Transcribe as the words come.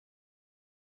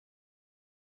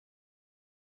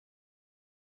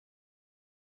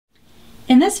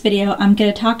In this video, I'm going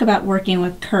to talk about working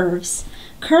with curves.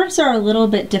 Curves are a little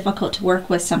bit difficult to work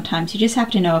with sometimes. You just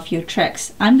have to know a few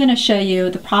tricks. I'm going to show you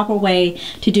the proper way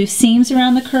to do seams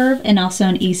around the curve and also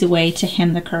an easy way to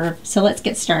hem the curve. So let's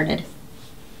get started.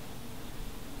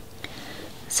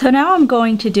 So now I'm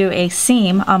going to do a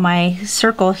seam on my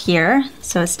circle here.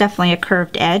 So it's definitely a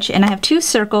curved edge, and I have two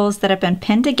circles that have been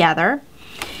pinned together.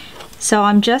 So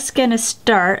I'm just going to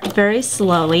start very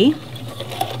slowly.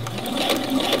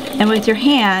 And with your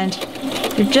hand,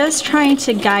 you're just trying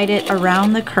to guide it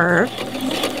around the curve.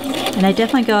 And I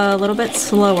definitely go a little bit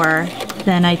slower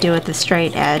than I do at the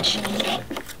straight edge.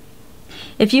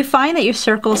 If you find that your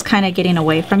circle is kind of getting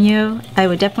away from you, I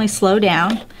would definitely slow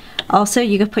down. Also,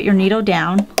 you could put your needle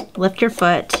down, lift your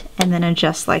foot, and then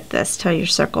adjust like this till your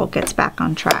circle gets back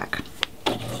on track.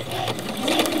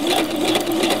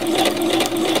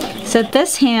 So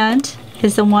this hand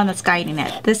is the one that's guiding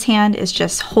it. This hand is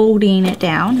just holding it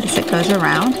down as it goes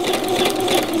around.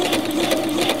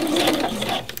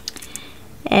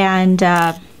 And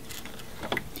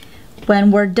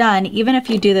when we're done, even if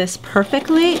you do this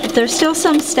perfectly, there's still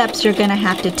some steps you're gonna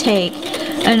have to take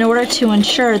in order to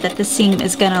ensure that the seam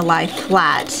is gonna lie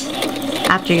flat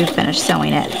after you finish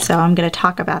sewing it. So I'm gonna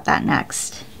talk about that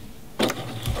next.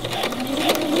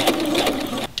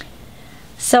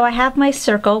 So I have my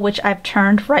circle, which I've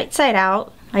turned right side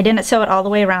out. I didn't sew it all the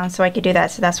way around so I could do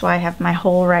that, so that's why I have my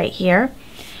hole right here.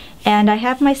 And I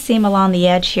have my seam along the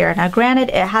edge here. Now granted,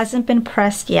 it hasn't been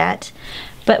pressed yet,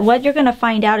 but what you're gonna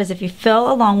find out is if you feel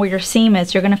along where your seam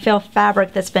is, you're gonna feel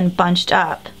fabric that's been bunched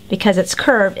up. Because it's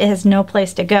curved, it has no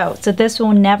place to go. So this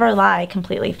will never lie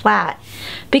completely flat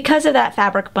because of that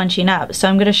fabric bunching up. So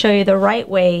I'm gonna show you the right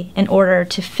way in order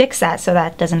to fix that so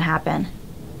that doesn't happen.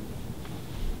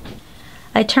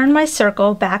 I turn my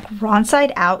circle back wrong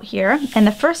side out here, and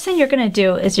the first thing you're going to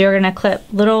do is you're going to clip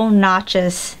little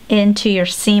notches into your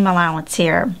seam allowance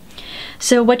here.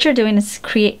 So what you're doing is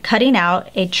cutting out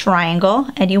a triangle,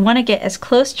 and you want to get as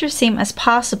close to your seam as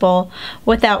possible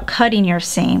without cutting your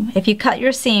seam. If you cut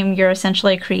your seam, you're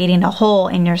essentially creating a hole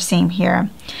in your seam here.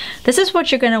 This is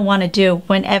what you're going to want to do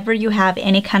whenever you have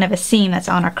any kind of a seam that's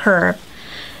on a curve.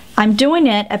 I'm doing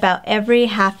it about every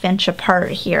 ½ inch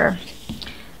apart here.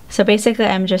 So basically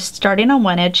I'm just starting on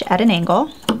one edge at an angle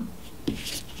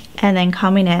and then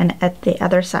coming in at the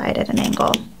other side at an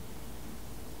angle.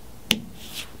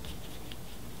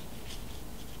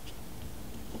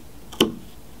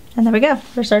 And there we go,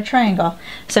 there's our triangle.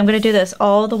 So I'm going to do this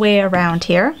all the way around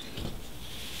here.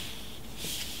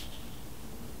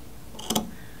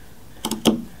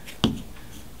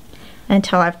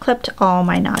 Until I've clipped all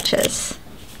my notches.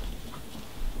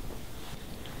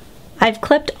 I've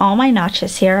clipped all my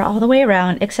notches here all the way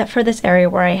around except for this area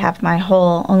where I have my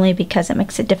hole, only because it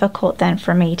makes it difficult then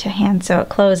for me to hand sew it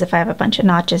closed if I have a bunch of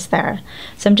notches there.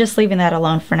 So I'm just leaving that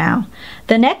alone for now.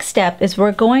 The next step is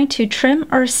we're going to trim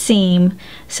our seam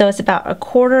so it's about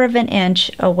 1/4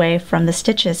 inch away from the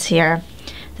stitches here.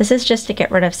 This is just to get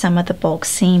rid of some of the bulk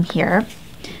seam here.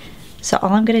 So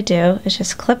all I'm going to do is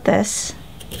just clip this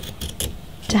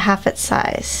to half its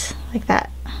size, like that.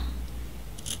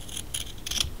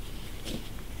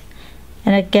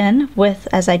 And again,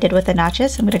 as I did with the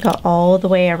notches, I'm going to go all the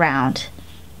way around.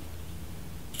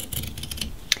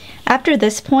 After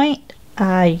this point,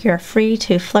 you're free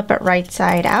to flip it right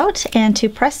side out and to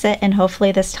press it, and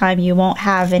hopefully this time you won't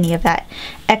have any of that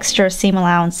extra seam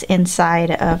allowance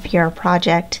inside of your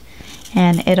project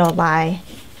and it'll lie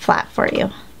flat for you.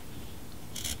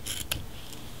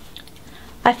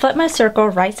 I flipped my circle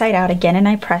right side out again and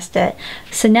I pressed it.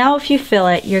 So now if you feel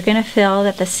it, you're going to feel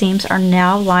that the seams are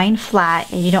now lying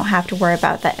flat and you don't have to worry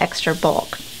about that extra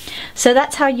bulk. So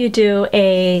that's how you do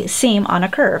a seam on a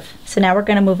curve. So now we're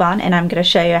going to move on and I'm going to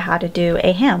show you how to do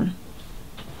a hem.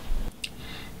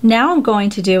 Now I'm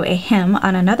going to do a hem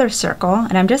on another circle,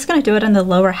 and I'm just going to do it on the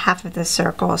lower half of the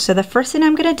circle. So the first thing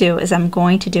I'm going to do is I'm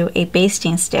going to do a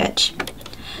basting stitch.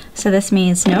 So this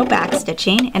means no back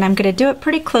stitching, and I'm going to do it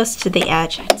pretty close to the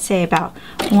edge. I'd say about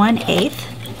 1/8.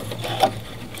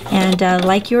 And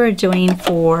like you were doing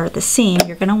for the seam,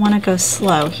 you're going to want to go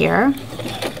slow here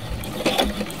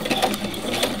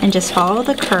and just follow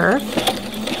the curve.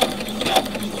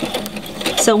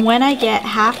 So when I get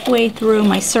halfway through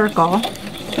my circle,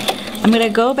 I'm going to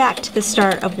go back to the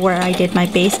start of where I did my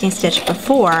basting stitch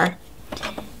before,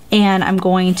 and I'm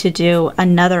going to do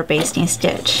another basting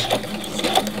stitch.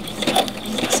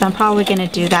 So I'm probably going to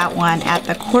do that one at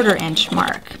the 1/4 inch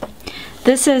mark.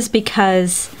 This is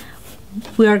because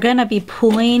we are going to be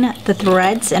pulling the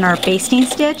threads in our basting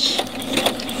stitch,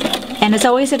 and it's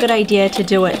always a good idea to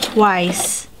do it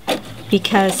twice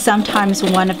because sometimes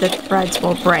one of the threads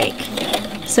will break.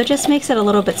 So it just makes it a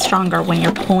little bit stronger when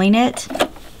you're pulling it,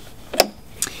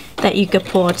 that you could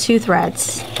pull 2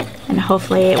 threads and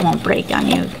hopefully it won't break on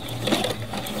you.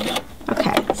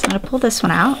 Okay, so I'm going to pull this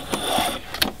one out.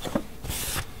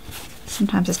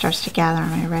 Sometimes it starts to gather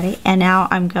on me already. And now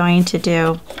I'm going to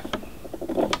do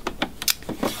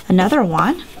another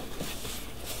one.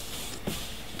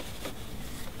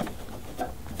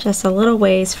 Just a little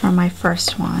ways from my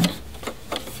first one.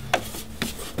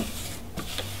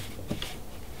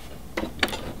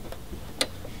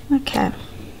 Okay.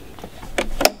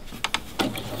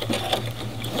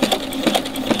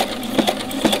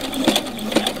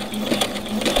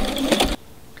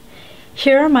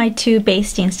 Here are my 2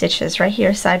 basting stitches right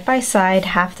here, side by side,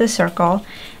 half the circle.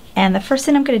 And the first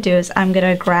thing I'm going to do is I'm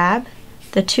going to grab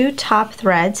the 2 top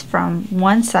threads from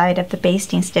one side of the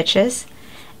basting stitches,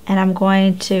 and I'm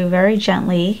going to very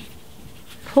gently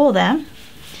pull them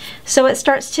so it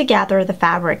starts to gather the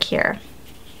fabric here.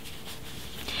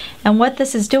 And what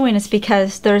this is doing is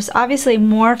because there's obviously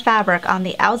more fabric on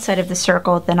the outside of the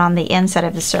circle than on the inside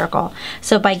of the circle.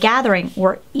 So by gathering,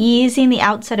 we're easing the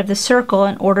outside of the circle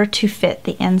in order to fit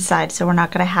the inside. So we're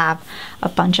not going to have a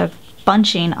bunch of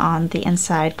bunching on the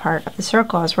inside part of the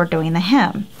circle as we're doing the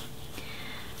hem.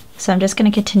 So I'm just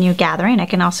going to continue gathering. I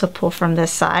can also pull from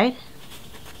this side.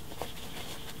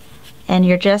 And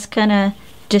you're just going to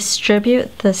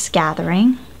distribute this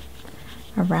gathering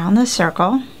around the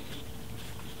circle.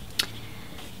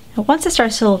 And once it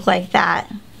starts to look like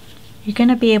that, you're going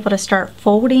to be able to start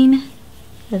folding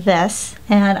this.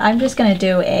 And I'm just going to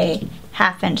do a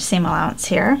 1/2 inch seam allowance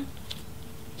here.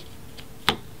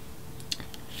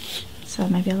 So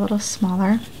maybe a little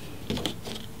smaller.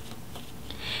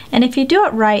 And if you do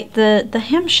it right, the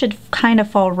hem should kind of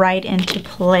fall right into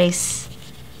place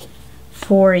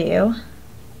for you.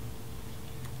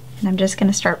 And I'm just going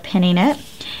to start pinning it.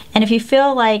 And if you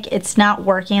feel like it's not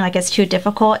working, like it's too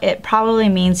difficult, it probably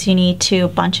means you need to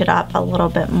bunch it up a little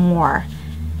bit more.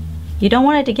 You don't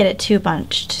want it to get it too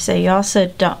bunched, so you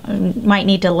also might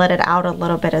need to let it out a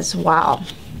little bit as well.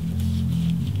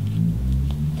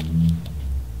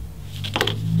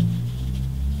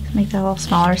 Make that a little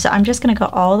smaller. So I'm just going to go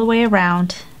all the way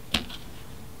around,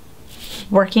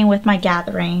 working with my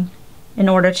gathering in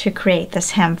order to create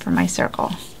this hem for my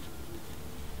circle.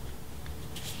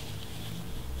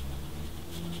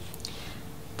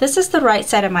 This is the right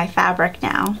side of my fabric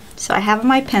now. So I have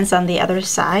my pins on the other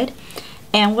side.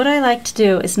 And what I like to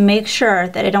do is make sure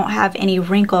that I don't have any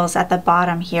wrinkles at the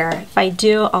bottom here. If I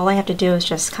do, all I have to do is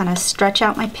just kind of stretch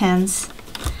out my pins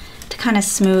to kind of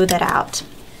smooth it out.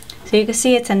 So you can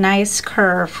see it's a nice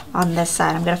curve on this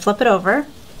side. I'm going to flip it over.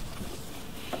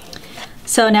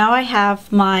 So now I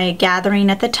have my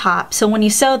gathering at the top. So when you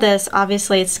sew this,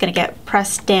 obviously it's going to get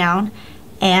pressed down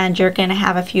and you're going to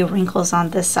have a few wrinkles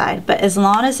on this side. But as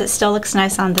long as it still looks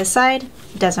nice on this side,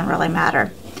 it doesn't really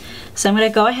matter. So I'm going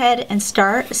to go ahead and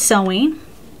start sewing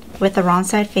with the wrong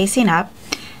side facing up.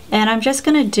 And I'm just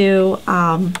going to do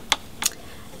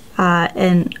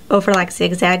an overlap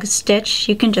zigzag stitch.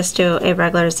 You can just do a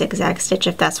regular zigzag stitch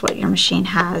if that's what your machine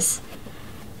has.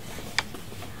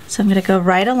 So I'm going to go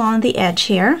right along the edge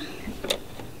here.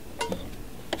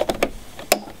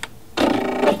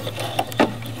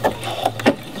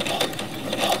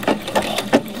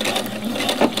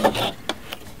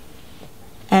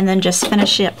 And then just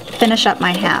finish up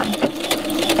my hem.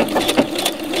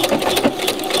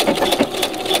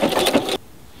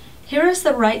 Here is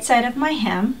the right side of my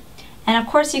hem. And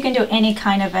of course you can do any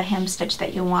kind of a hem stitch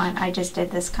that you want. I just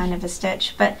did this kind of a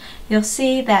stitch, but you'll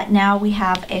see that now we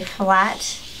have a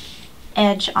flat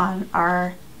edge on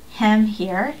our hem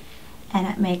here, and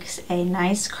it makes a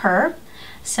nice curve.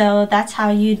 So that's how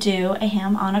you do a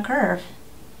hem on a curve.